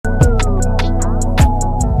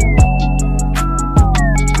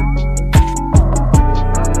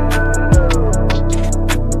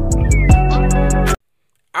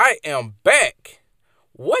am back.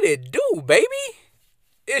 What it do, baby?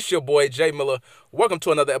 It's your boy Jay Miller. Welcome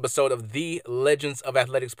to another episode of the Legends of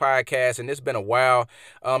Athletics podcast. And it's been a while.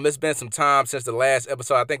 It's been some time since the last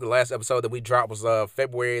episode. I think the last episode that we dropped was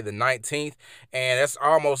February the 19th. And that's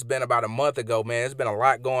almost been about a month ago, man. There's been a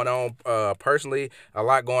lot going on personally, a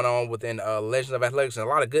lot going on within Legends of Athletics, and a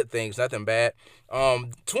lot of good things, nothing bad.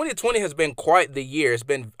 2020 has been quite the year. It's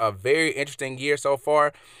been a very interesting year so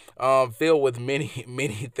far. Filled with many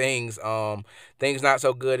things, things not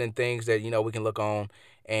so good and things that we can look on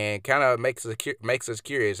and kind of makes us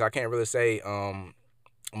curious. I can't really say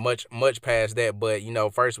much past that, but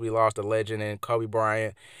first we lost a legend in Kobe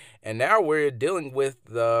Bryant, and now we're dealing with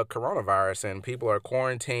the coronavirus, and people are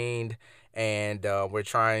quarantined, and we're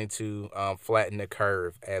trying to flatten the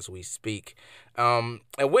curve as we speak. And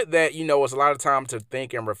with that, it's a lot of time to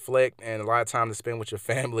think and reflect, and a lot of time to spend with your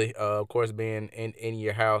family. Of course, being in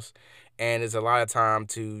your house, and it's a lot of time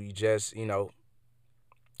to just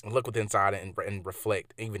look within inside and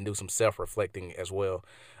reflect, even do some self-reflecting as well.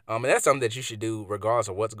 And that's something that you should do regardless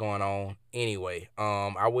of what's going on anyway.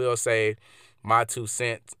 I will say my 2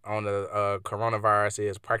 cents on the coronavirus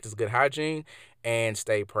is practice good hygiene and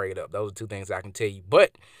stay prayed up. Those are two things I can tell you.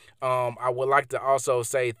 But I would like to also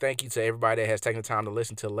say thank you to everybody that has taken the time to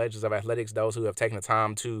listen to Legends of Athletics, those who have taken the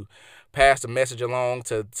time to pass the message along,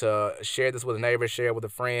 to share this with a neighbor, share it with a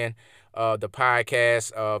friend. The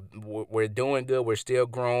podcast, we're doing good. We're still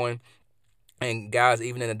growing. And guys,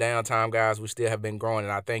 even in the downtime, guys, we still have been growing,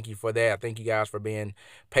 and I thank you for that. I thank you guys for being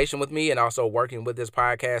patient with me and also working with this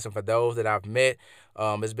podcast. And for those that I've met,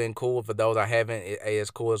 it's been cool. For those I haven't,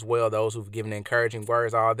 it's cool as well. Those who've given encouraging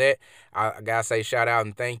words, all that, I gotta say shout out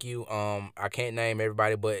and thank you. I can't name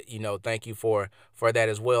everybody, but thank you for that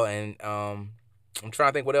as well. And I'm trying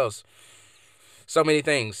to think what else. So many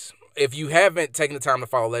things. If you haven't taken the time to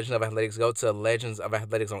follow Legends of Athletics, go to Legends of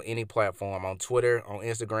Athletics on any platform, on Twitter, on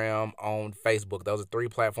Instagram, on Facebook. Those are 3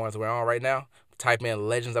 platforms we're on right now. Type in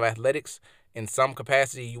Legends of Athletics. In some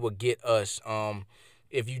capacity, you will get us.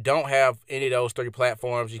 If you don't have any of those 3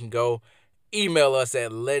 platforms, you can go email us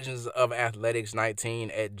at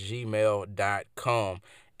legendsofathletics19@gmail.com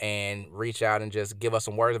and reach out and just give us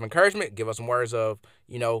some words of encouragement, give us some words of,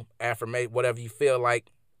 affirmation, whatever you feel like,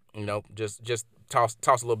 just toss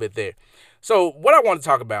a little bit there. So what I want to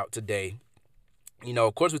talk about today,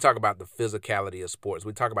 of course we talk about the physicality of sports.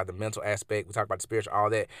 We talk about the mental aspect. We talk about the spiritual, all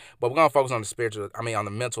that. But we're going to focus on on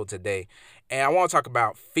the mental today. And I want to talk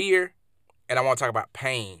about fear, and I want to talk about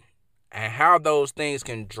pain, and how those things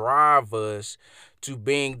can drive us to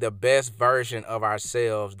being the best version of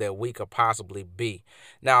ourselves that we could possibly be.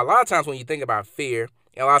 Now, a lot of times when you think about fear,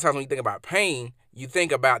 and a lot of times when you think about pain, you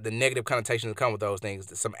think about the negative connotations that come with those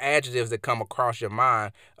things. Some adjectives that come across your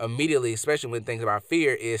mind immediately, especially when things about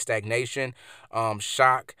fear, is stagnation,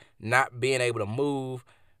 shock, not being able to move,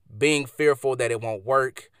 being fearful that it won't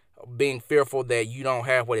work, being fearful that you don't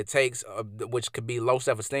have what it takes, which could be low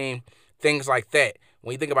self-esteem, things like that.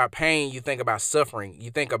 When you think about pain, you think about suffering.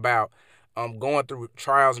 You think about going through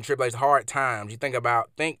trials and tribulations, hard times. You think about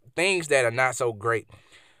things that are not so great.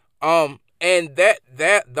 And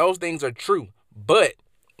those things are true. But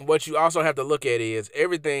what you also have to look at is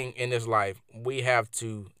everything in this life we have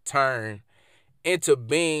to turn into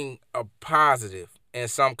being a positive in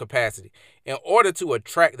some capacity. In order to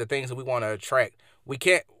attract the things that we want to attract, we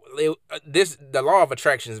can't. The law of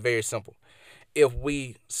attraction is very simple. If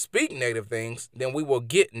we speak negative things, then we will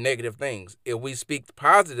get negative things. If we speak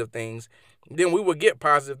positive things, then we will get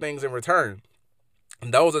positive things in return.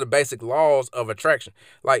 Those are the basic laws of attraction.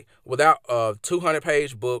 Like, without a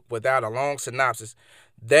 200-page book, without a long synopsis,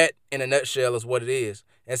 that in a nutshell is what it is.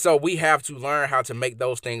 And so we have to learn how to make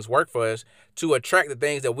those things work for us to attract the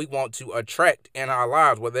things that we want to attract in our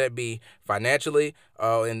lives, whether it be financially,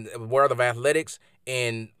 in the world of athletics,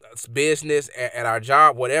 in business, at our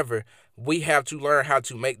job, whatever. We have to learn how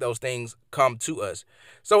to make those things come to us.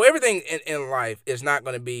 So everything in life is not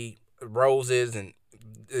going to be roses and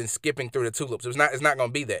skipping through the tulips. It's not going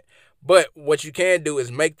to be that. But what you can do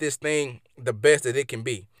is make this thing the best that it can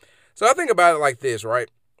be. So I think about it like this, right?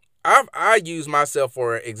 I use myself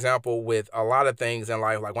for example with a lot of things in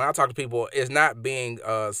life. Like when I talk to people, it's not being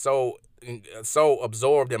so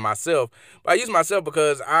absorbed in myself, but I use myself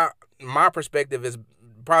because my perspective is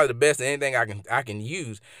probably the best of anything I can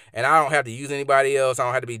use, and I don't have to use anybody else. I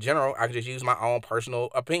don't have to be general. I can just use my own personal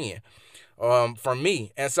opinion. From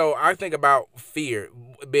me. And so I think about fear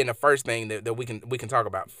being the first thing that we can talk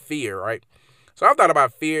about. Fear, right? So I've thought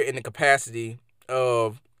about fear in the capacity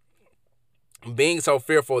of being so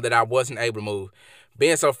fearful that I wasn't able to move,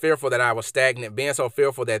 being so fearful that I was stagnant, being so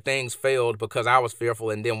fearful that things failed because I was fearful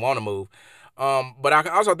and didn't want to move. But I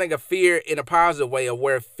can also think of fear in a positive way, of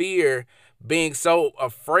where fear, being so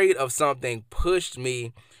afraid of something, pushed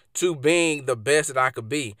me to being the best that I could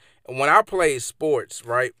be. When I played sports,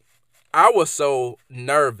 right, I was so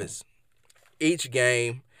nervous each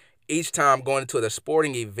game, each time going into the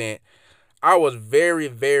sporting event. I was very,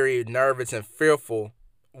 very nervous and fearful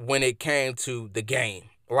when it came to the game.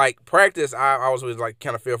 Like practice, I was always like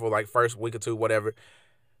kind of fearful, like first week or two, whatever.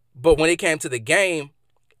 But when it came to the game,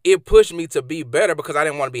 it pushed me to be better because I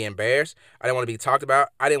didn't want to be embarrassed. I didn't want to be talked about.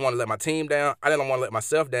 I didn't want to let my team down. I didn't want to let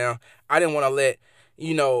myself down. I didn't want to let,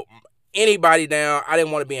 you know, anybody down. I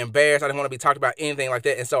didn't want to be embarrassed. I didn't want to be talked about, anything like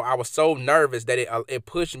that. And so I was so nervous that it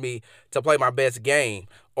pushed me to play my best game,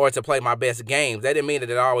 or to play my best games. That didn't mean that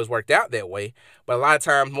it always worked out that way. But a lot of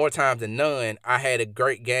times, more times than none, I had a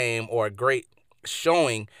great game or a great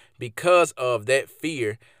showing because of that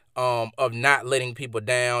fear, of not letting people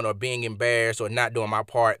down, or being embarrassed, or not doing my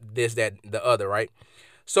part, this, that, the other, right?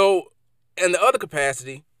 So, in the other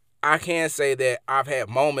capacity, I can say that I've had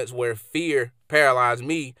moments where fear paralyzed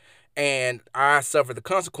me, and I suffered the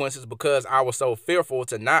consequences because I was so fearful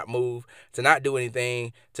to not move, to not do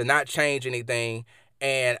anything, to not change anything.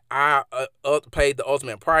 And I paid the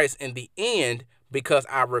ultimate price in the end because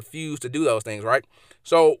I refused to do those things, right?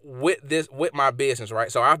 So with my business,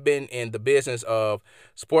 right? So I've been in the business of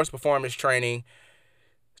sports performance training,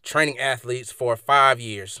 training athletes for 5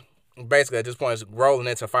 years. Basically, at this point, it's rolling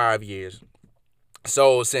into 5 years.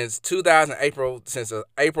 So since April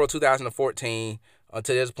 2014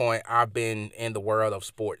 until this point, I've been in the world of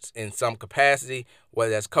sports in some capacity,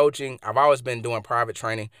 whether that's coaching. I've always been doing private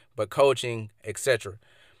training, but coaching, etc.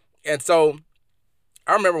 And so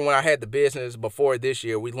I remember when I had the business before this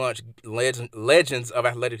year, we launched Legends of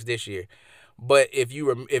Athletics this year. But if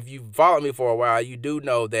you followed me for a while, you do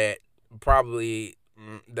know that probably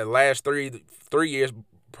the last three years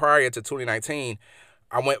prior to 2019,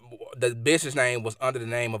 the business name was under the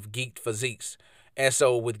name of Geek Physiques. And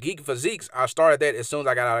so with Geek Physiques, I started that as soon as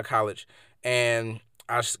I got out of college. And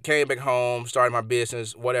I came back home, started my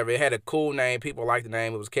business, whatever. It had a cool name. People liked the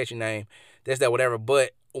name. It was a catchy name. This, that, whatever.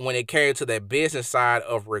 But when it came to that business side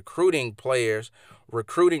of recruiting players,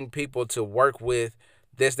 recruiting people to work with,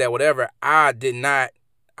 this, that, whatever, I did not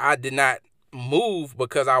move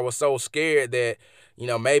because I was so scared that,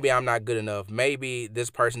 maybe I'm not good enough. Maybe this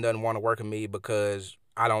person doesn't want to work with me because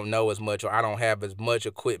I don't know as much, or I don't have as much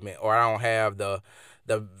equipment, or I don't have the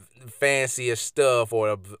fanciest stuff,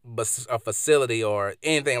 or a facility, or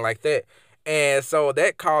anything like that. And so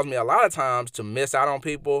that caused me a lot of times to miss out on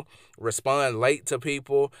people, respond late to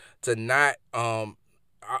people, to not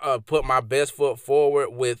put my best foot forward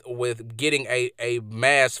with getting a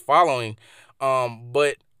mass following.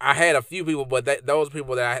 But I had a few people, but those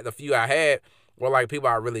people that the few I had were like people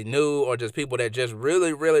I really knew, or just people that just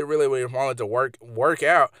really, really, really, really wanted to work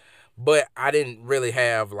out. But I didn't really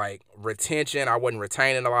have like retention. I wasn't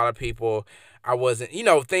retaining a lot of people. I wasn't,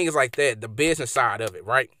 things like that, the business side of it,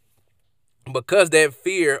 right? Because that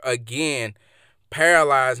fear again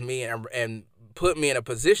paralyzed me and put me in a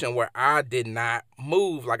position where I did not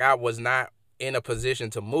move. Like I was not in a position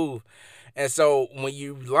to move. And so when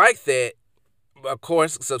you like that, of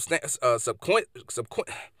course,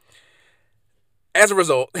 as a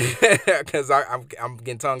result, because I'm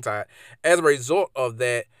getting tongue tied. As a result of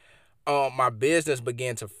that, my business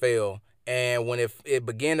began to fail. And when it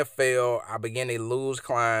began to fail, I began to lose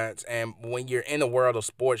clients. And when you're in the world of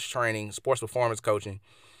sports training, sports performance coaching,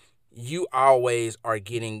 you always are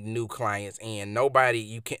getting new clients in.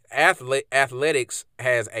 Athletics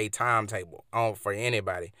has a timetable for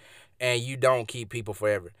anybody, and you don't keep people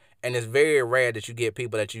forever. And it's very rare that you get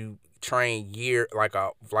people that you train like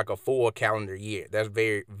a full calendar year. That's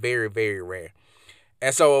very, very, very rare.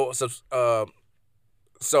 And so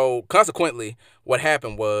consequently, what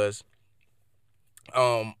happened was,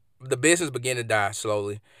 the business began to die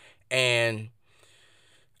slowly, and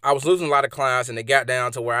I was losing a lot of clients, and it got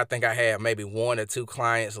down to where I think I had maybe one or two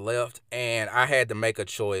clients left, and I had to make a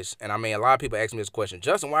choice. And I mean, a lot of people ask me this question: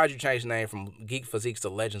 Justin, why did you change the name from Geek Physiques to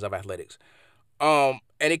Legends of Athletics? And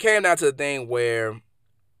it came down to the thing where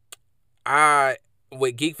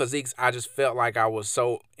with Geek Physiques, I just felt like I was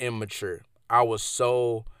so immature. I was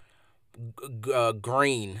so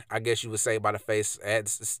green, I guess you would say, by the face. I had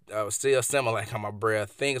still Similac on my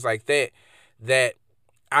breath, things like that, that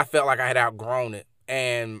I felt like I had outgrown it.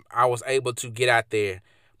 And I was able to get out there,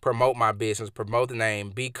 promote my business, promote the name,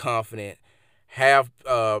 be confident, have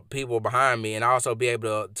people behind me, and also be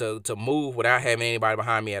able to move without having anybody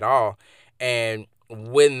behind me at all. And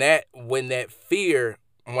when I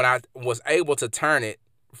was able to turn it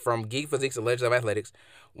from Geek Physiques to Legends of Athletics,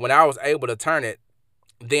 when I was able to turn it,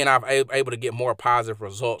 then I'm able to get more positive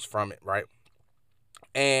results from it, right?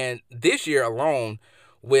 And this year alone,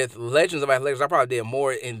 with Legends of Athletics, I probably did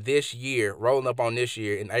more in this year, rolling up on this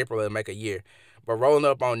year. In April, it'll make a year. But rolling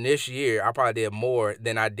up on this year, I probably did more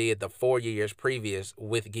than I did the 4 years previous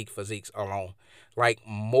with Geek Physiques alone. Like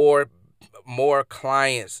more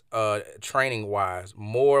clients training wise,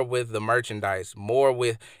 more with the merchandise, more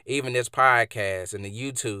with even this podcast and the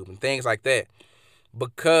YouTube and things like that.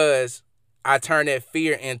 Because I turned that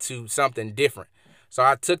fear into something different. So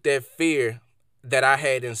I took that fear that I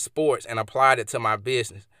had in sports and applied it to my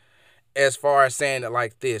business. As far as saying it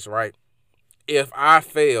like this, right? If I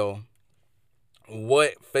fail,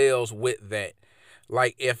 what fails with that?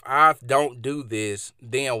 Like if I don't do this,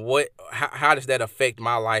 then what? How does that affect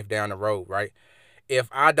my life down the road, right? If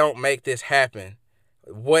I don't make this happen,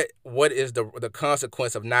 what is the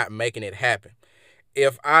consequence of not making it happen?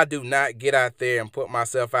 If I do not get out there and put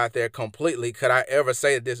myself out there completely, could I ever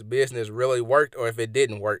say that this business really worked, or if it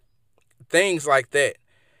didn't work? Things like that.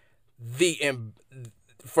 The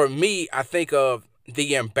For me, I think of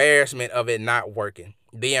the embarrassment of it not working,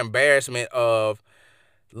 the embarrassment of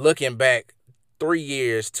looking back 3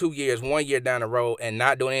 years, 2 years, 1 year down the road and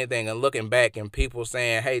not doing anything, and looking back and people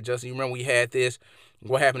saying, "Hey, Justin, you remember we had this?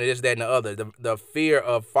 What happened to this, that, and the other?" The fear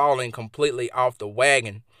of falling completely off the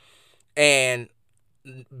wagon, and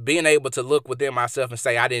being able to look within myself and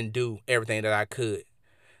say I didn't do everything that I could.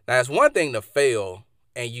 Now, it's one thing to fail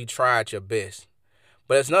and you tried your best,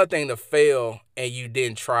 but it's another thing to fail and you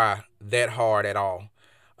didn't try that hard at all.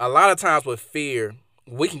 A lot of times with fear,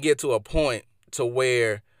 we can get to a point to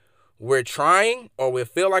where we're trying, or we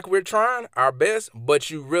feel like we're trying our best, but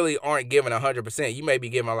you really aren't giving 100%. You may be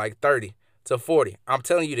giving like 30 to 40. I'm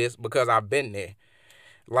telling you this because I've been there.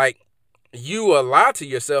 Like, you will lie to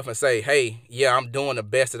yourself and say, "Hey, yeah, I'm doing the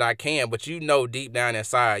best that I can," but you know deep down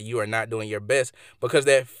inside you are not doing your best, because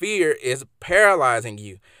that fear is paralyzing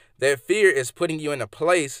you. That fear is putting you in a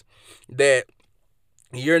place that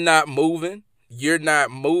you're not moving. You're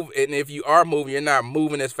not moving, and if you are moving, you're not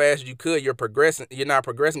moving as fast as you could. You're progressing. You're not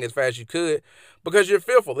progressing as fast as you could because you're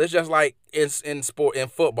fearful. It's just like in sport, in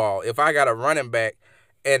football. If I got a running back,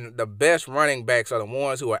 and the best running backs are the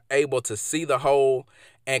ones who are able to see the hole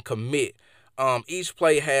and commit. Each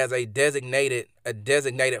play has a designated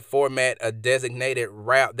format, a designated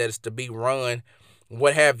route that is to be run,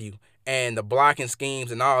 what have you, and the blocking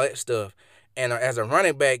schemes and all that stuff. And as a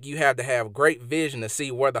running back, you have to have great vision to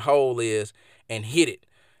see where the hole is and hit it.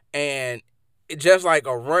 And just like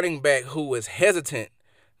a running back who is hesitant,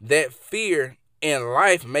 that fear in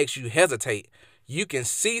life makes you hesitate. You can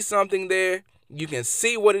see something there. You can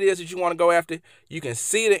see what it is that you want to go after. You can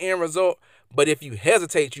see the end result. But if you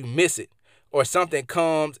hesitate, you miss it. Or something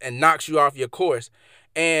comes and knocks you off your course.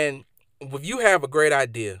 And if you have a great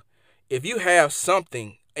idea, if you have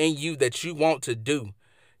something in you that you want to do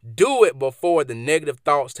it before the negative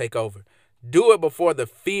thoughts take over. Do it before the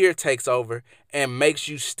fear takes over and makes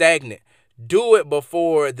you stagnant. Do it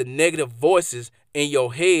before the negative voices in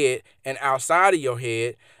your head and outside of your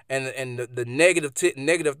head and the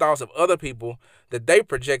negative thoughts of other people that they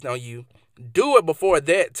project on you. Do it before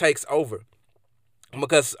that takes over.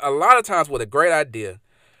 Because a lot of times with a great idea,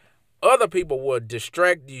 other people will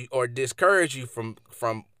distract you or discourage you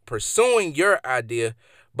from pursuing your idea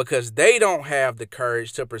because they don't have the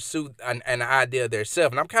courage to pursue an idea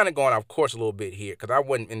themselves. And I'm kind of going off course a little bit here because I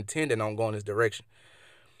wasn't intending on going this direction.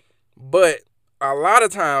 But a lot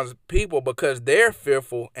of times people, because they're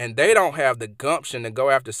fearful and they don't have the gumption to go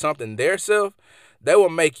after something themselves, they will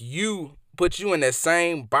put you in that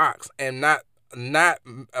same box and not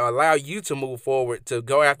allow you to move forward to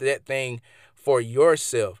go after that thing for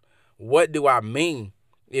yourself. What do I mean?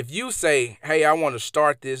 If you say, "Hey, I want to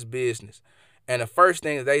start this business," and the first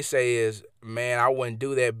thing that they say is, "Man, I wouldn't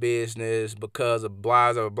do that business because of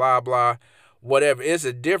blah, blah, blah, blah," whatever. It's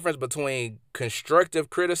a difference between constructive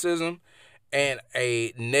criticism and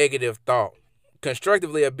a negative thought.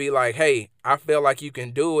 Constructively, it'd be like, "Hey, I feel like you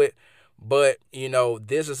can do it, but,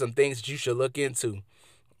 this is some things that you should look into."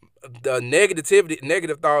 The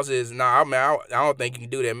negative thoughts is, "Nah, man, I don't think you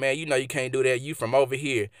can do that, man. You can't do that. You from over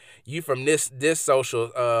here. You from this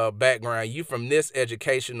social background. You from this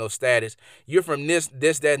educational status. You're from this,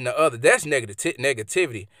 that, and the other." That's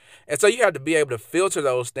negativity. And so you have to be able to filter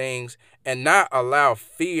those things and not allow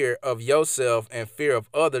fear of yourself and fear of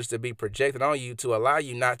others to be projected on you to allow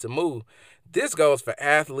you not to move. This goes for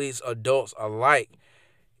athletes, adults alike.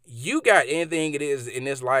 You got anything it is in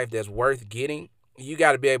this life that's worth getting, you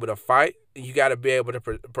got to be able to fight. You got to be able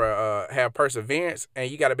to have perseverance,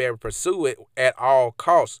 and you got to be able to pursue it at all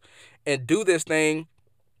costs and do this thing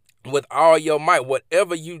with all your might.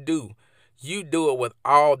 Whatever you do, you do it with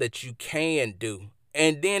all that you can do.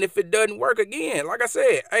 And then if it doesn't work again, like I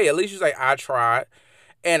said, hey, at least you say I tried,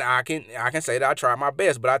 and I can say that I tried my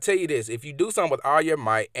best. But I tell you this, if you do something with all your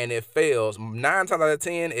might and it fails, 9 times out of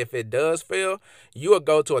 10, if it does fail, you will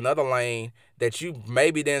go to another lane that you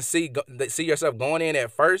maybe didn't see yourself going in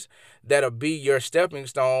at first. That'll be your stepping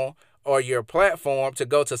stone or your platform to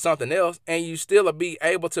go to something else, and you still will be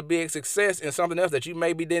able to be a success in something else that you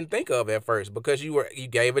maybe didn't think of at first, because you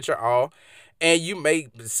gave it your all, and you may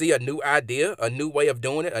see a new idea, a new way of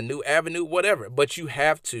doing it, a new avenue, whatever. But you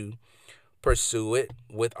have to pursue it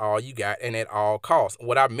with all you got and at all costs.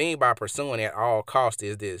 What I mean by pursuing at all costs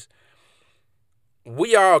is this: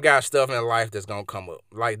 we all got stuff in life that's gonna come up.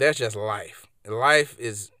 Like, that's just life. Life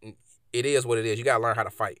is, it is what it is. You gotta learn how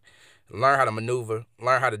to fight, learn how to maneuver,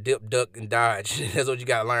 learn how to dip, duck, and dodge. That's what you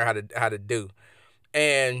gotta learn how to do.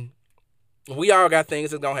 And we all got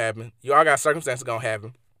things that's gonna happen. You all got circumstances gonna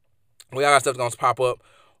happen. We all got stuff that's gonna pop up,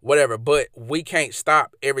 whatever. But we can't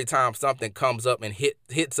stop every time something comes up and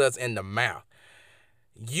hits us in the mouth.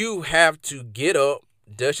 You have to get up,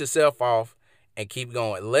 dust yourself off, and keep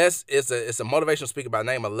going. It's a motivational speaker by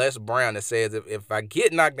the name of Les Brown that says, if I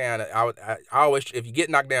get knocked down, I always, if you get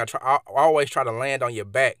knocked down, I always try to land on your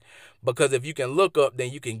back, because if you can look up, then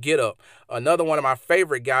you can get up. Another one of my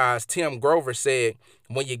favorite guys, Tim Grover, said,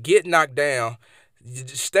 when you get knocked down, you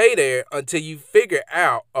just stay there until you figure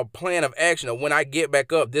out a plan of action of, when I get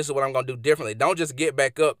back up, this is what I'm going to do differently. Don't just get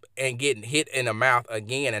back up and get hit in the mouth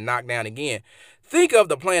again and knocked down again. Think of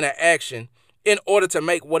the plan of action in order to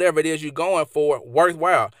make whatever it is you're going for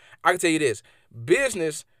worthwhile. I can tell you this: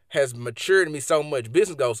 business has matured me so much.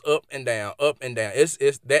 Business goes up and down, up and down.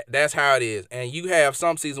 That's how it is. And you have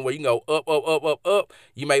some seasons where you can go up, up, up, up, up.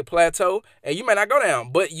 You may plateau and you may not go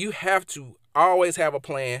down, but you have to always have a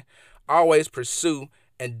plan, always pursue,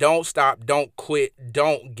 and don't stop, don't quit,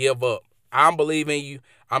 don't give up. I'm believing you.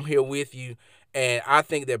 I'm here with you. And I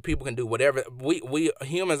think that people can do whatever. We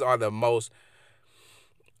humans are the most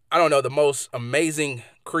amazing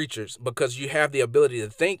creatures, because you have the ability to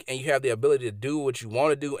think and you have the ability to do what you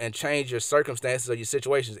want to do and change your circumstances or your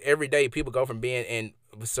situations. Every day, people go from being in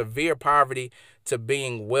severe poverty to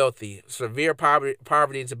being wealthy, severe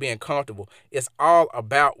poverty to being comfortable. It's all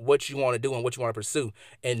about what you want to do and what you want to pursue.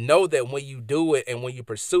 And know that when you do it and when you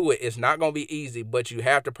pursue it, it's not going to be easy, but you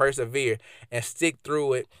have to persevere and stick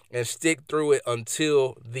through it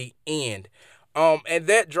until the end. And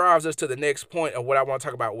that drives us to the next point of what I want to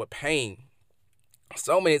talk about with pain.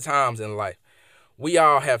 So many times in life, we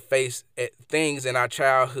all have faced things in our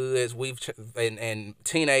childhoods, and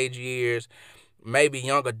teenage years, maybe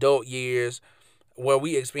young adult years, where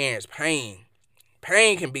we experience pain.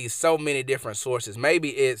 Pain can be so many different sources.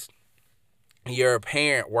 Maybe it's your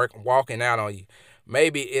parent walking out on you.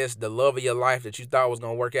 Maybe it's the love of your life that you thought was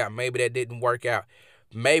going to work out. Maybe that didn't work out.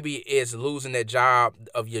 Maybe it's losing that job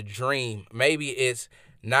of your dream. Maybe it's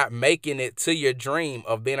not making it to your dream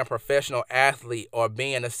of being a professional athlete or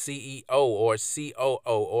being a CEO or COO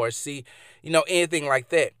or anything like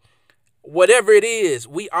that. Whatever it is,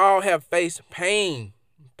 we all have faced pain.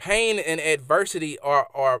 Pain and adversity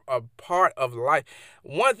are a part of life.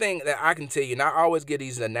 One thing that I can tell you, and I always get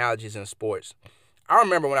these analogies in sports. I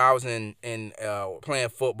remember when I was in playing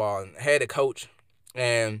football and had a coach,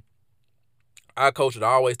 and our coach would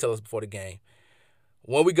always tell us before the game,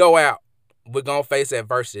 when we go out, we're going to face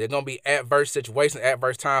adversity. There's going to be adverse situations,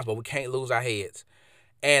 adverse times, but we can't lose our heads.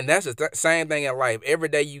 And that's the same thing in life. Every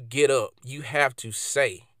day you get up, you have to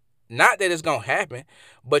say, not that it's going to happen,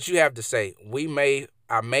 but you have to say,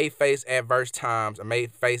 I may face adverse times, I may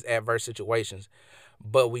face adverse situations,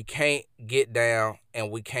 but we can't get down and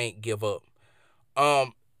we can't give up.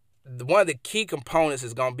 One of the key components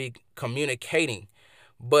is going to be communicating.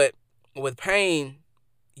 But with pain,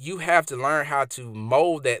 you have to learn how to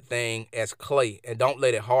mold that thing as clay and don't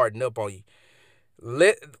let it harden up on you.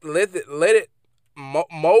 Let it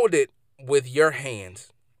mold it with your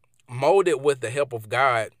hands. Mold it with the help of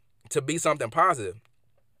God to be something positive.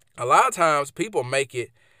 A lot of times people make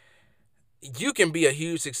it, you can be a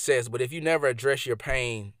huge success, but if you never address your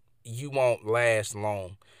pain, you won't last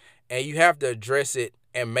long. And you have to address it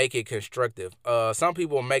and make it constructive. Some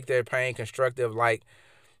people make their pain constructive, like,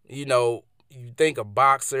 you think of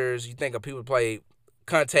boxers, you think of people who play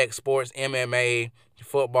contact sports, MMA,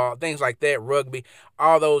 football, things like that, rugby,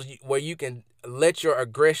 all those where you can let your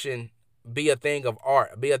aggression be a thing of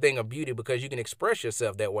art, be a thing of beauty, because you can express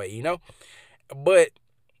yourself that way, But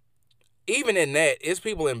even in that, it's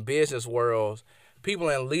people in business worlds, people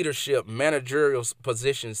in leadership, managerial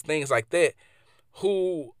positions, things like that,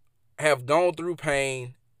 who have gone through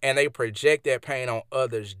pain and they project that pain on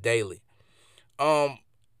others daily.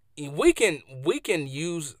 we can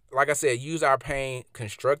use, like I said, use our pain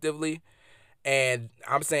constructively. And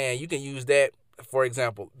I'm saying you can use that. For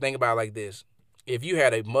example, think about it like this: if you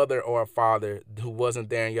had a mother or a father who wasn't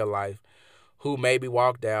there in your life, who maybe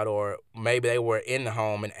walked out, or maybe they were in the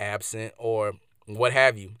home and absent, or what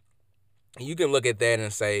have you, you can look at that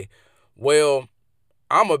and say, well,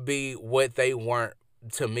 I'm going to be what they weren't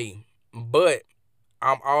to me, but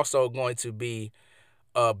I'm also going to be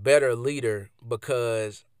a better leader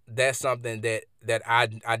because that's something that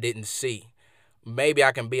I didn't see. Maybe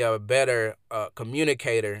I can be a better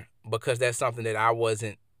communicator because that's something that I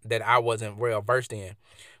wasn't well versed in.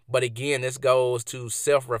 But again, this goes to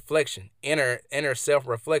self reflection, inner self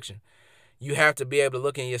reflection. You have to be able to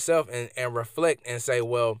look in yourself and reflect and say,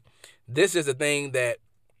 well, this is a thing that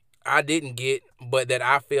I didn't get, but that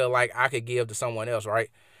I feel like I could give to someone else, right?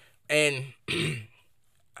 And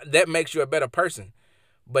that makes you a better person.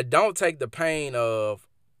 But don't take the pain of,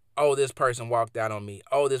 oh, this person walked out on me,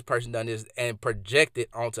 oh, this person done this, and project it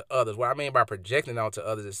onto others. What I mean by projecting it onto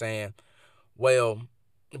others is saying, well,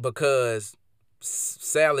 because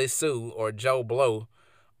Sally Sue or Joe Blow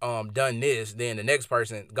done this, then the next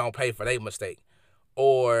person gonna pay for their mistake.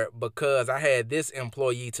 Or because I had this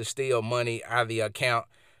employee to steal money out of the account,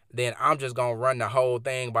 then I'm just gonna run the whole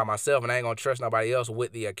thing by myself and I ain't gonna trust nobody else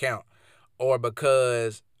with the account. Or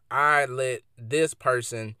because I let this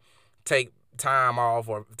person take time off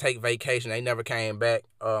or take vacation, they never came back,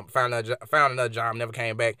 found another job, never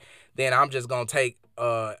came back, then I'm just gonna take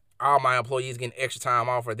all my employees getting extra time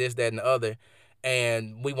off or this, that, and the other,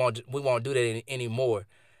 and we won't do that anymore.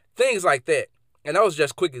 Things like that. And those are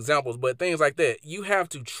just quick examples, but things like that. You have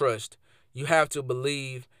to trust, you have to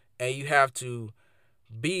believe, and you have to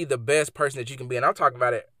be the best person that you can be. And I'm talking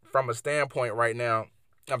about it from a standpoint right now.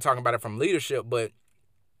 I'm talking about it from leadership, but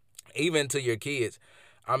even to your kids.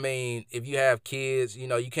 I mean, if you have kids, you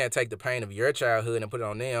can't take the pain of your childhood and put it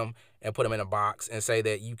on them and put them in a box and say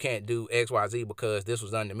that you can't do X, Y, Z because this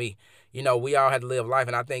was done to me. We all had to live life.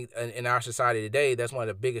 And I think in our society today, that's one of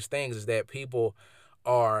the biggest things is that people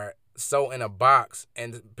are so in a box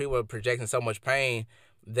and people are projecting so much pain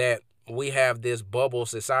that we have this bubble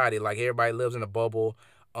society. Like everybody lives in a bubble.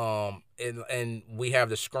 And we have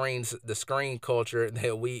the screen culture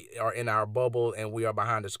that we are in our bubble and we are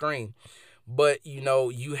behind the screen. But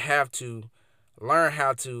you have to learn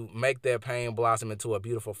how to make that pain blossom into a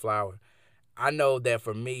beautiful flower. I know that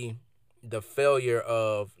for me, the failure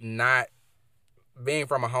of not being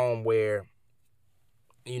from a home where,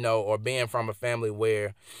 or being from a family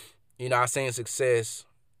where, I seen success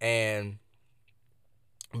and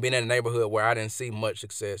being in a neighborhood where I didn't see much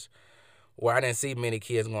success, where I didn't see many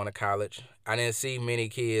kids going to college. I didn't see many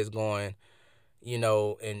kids going,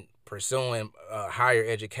 and pursuing higher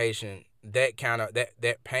education. That kind of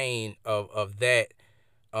that pain of that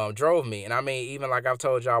drove me. And I mean, even like I've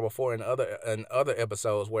told y'all before in other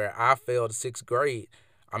episodes where I failed sixth grade.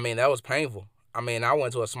 I mean, that was painful. I mean, I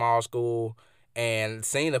went to a small school and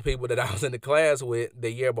seen the people that I was in the class with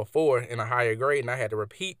the year before in a higher grade, and I had to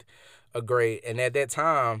repeat a grade. And at that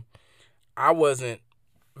time, I wasn't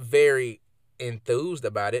very enthused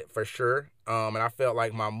about it for sure. And I felt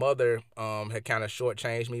like my mother had kind of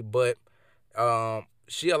shortchanged me, but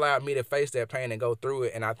she allowed me to face that pain and go through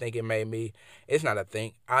it. And I think it made me, it's not a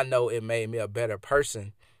think, I know it made me a better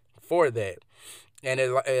person for that. And it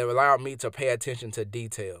allowed me to pay attention to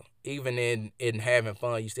detail. Even in having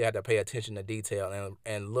fun, you still have to pay attention to detail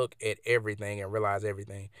and look at everything and realize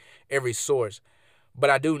everything, every source. But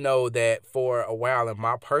I do know that for a while in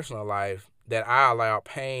my personal life that I allowed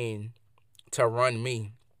pain to run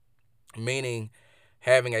me, meaning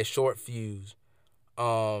having a short fuse,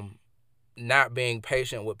 not being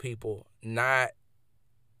patient with people, not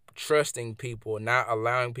trusting people, not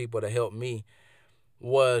allowing people to help me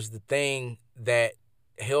was the thing that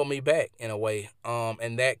held me back in a way.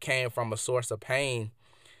 And that came from a source of pain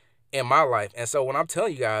in my life. And so when I'm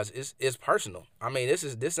telling you guys, it's personal. I mean,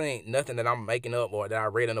 this ain't nothing that I'm making up or that I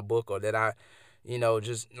read in a book or that I,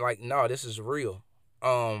 just like, no, this is real.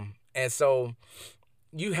 And so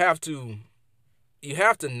you have to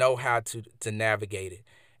know how to navigate it.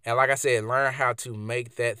 And like I said, learn how to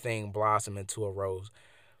make that thing blossom into a rose.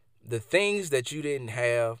 The things that you didn't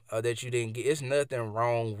have or that you didn't get, it's nothing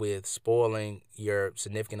wrong with spoiling your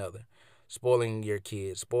significant other, spoiling your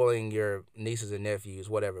kids, spoiling your nieces and nephews,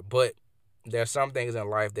 whatever. But there's some things in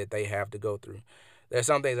life that they have to go through. There's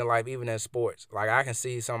some things in life, even in sports. Like I can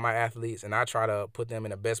see some of my athletes and I try to put them in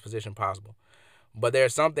the best position possible. But there are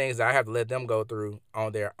some things that I have to let them go through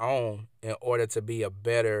on their own in order to be a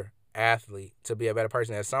better athlete, to be a better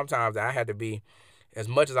person. And sometimes I had to be, as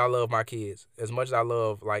much as I love my kids, as much as I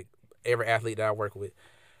love like every athlete that I work with,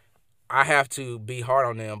 I have to be hard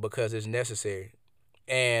on them because it's necessary.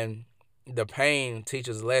 And the pain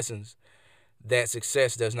teaches lessons that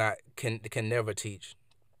success does not can never teach.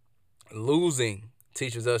 Losing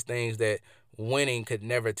teaches us things that winning could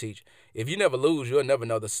never teach. If you never lose, you'll never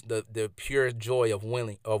know the pure joy of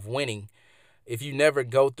winning. If you never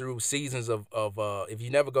go through seasons if you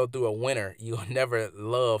never go through a winter, you'll never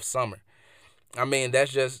love summer. I mean,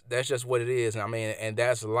 that's just what it is. I mean, and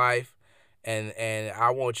that's life. And I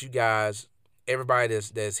want you guys, everybody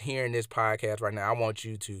that's hearing this podcast right now, I want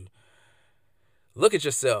you to look at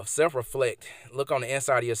yourself, self-reflect, look on the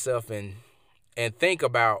inside of yourself, and think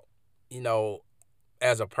about, you know,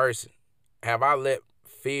 as a person, have I let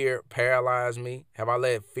fear paralyze me? Have I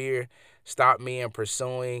let fear stop me in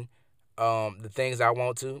pursuing the things I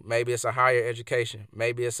want to? Maybe it's a higher education.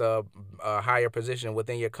 Maybe it's a higher position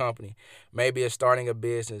within your company. Maybe it's starting a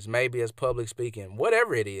business. Maybe it's public speaking.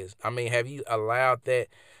 Whatever it is. I mean, have you allowed that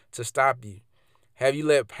to stop you? Have you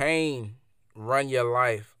let pain run your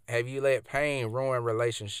life? Have you let pain ruin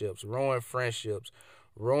relationships, ruin friendships,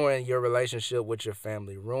 ruin your relationship with your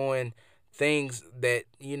family, ruin things that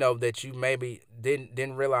that you maybe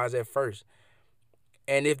didn't realize at first?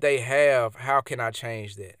 And if they have, how can I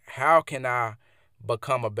change that? How can I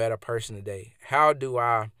become a better person today? How do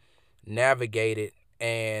I navigate it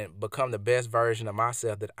and become the best version of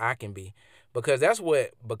myself that I can be? Because that's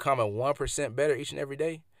what becoming 1% better each and every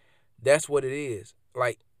day, that's what it is.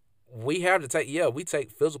 Like, we have to we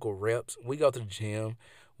take physical reps. We go to the gym,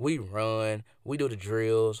 we run, we do the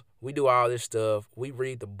drills, we do all this stuff, we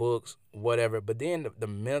read the books, whatever. But then the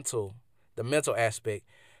mental aspect,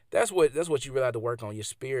 that's what you really have to work on, your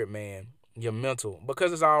spirit, man, your mental,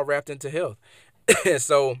 because it's all wrapped into health.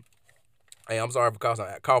 So, hey, I'm sorry for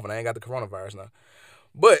coughing. I ain't got the coronavirus now.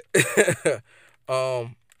 But if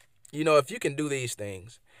you can do these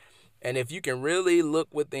things, and if you can really look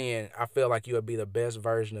within, I feel like you'll be the best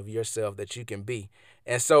version of yourself that you can be.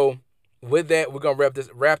 And so, with that, we're gonna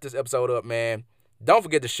wrap this episode up, man. Don't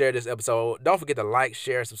forget to share this episode. Don't forget to like,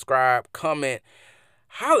 share, subscribe, comment,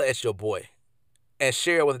 holler at your boy, and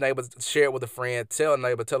share it with a neighbor, share it with a friend, tell a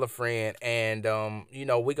neighbor, tell a friend, and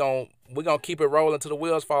we're gonna keep it rolling till the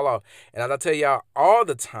wheels fall off. And as I tell y'all all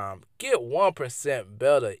the time, get 1%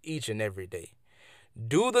 better each and every day.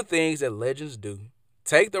 Do the things that legends do.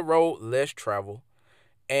 Take the road less traveled,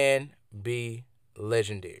 and be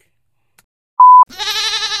legendary.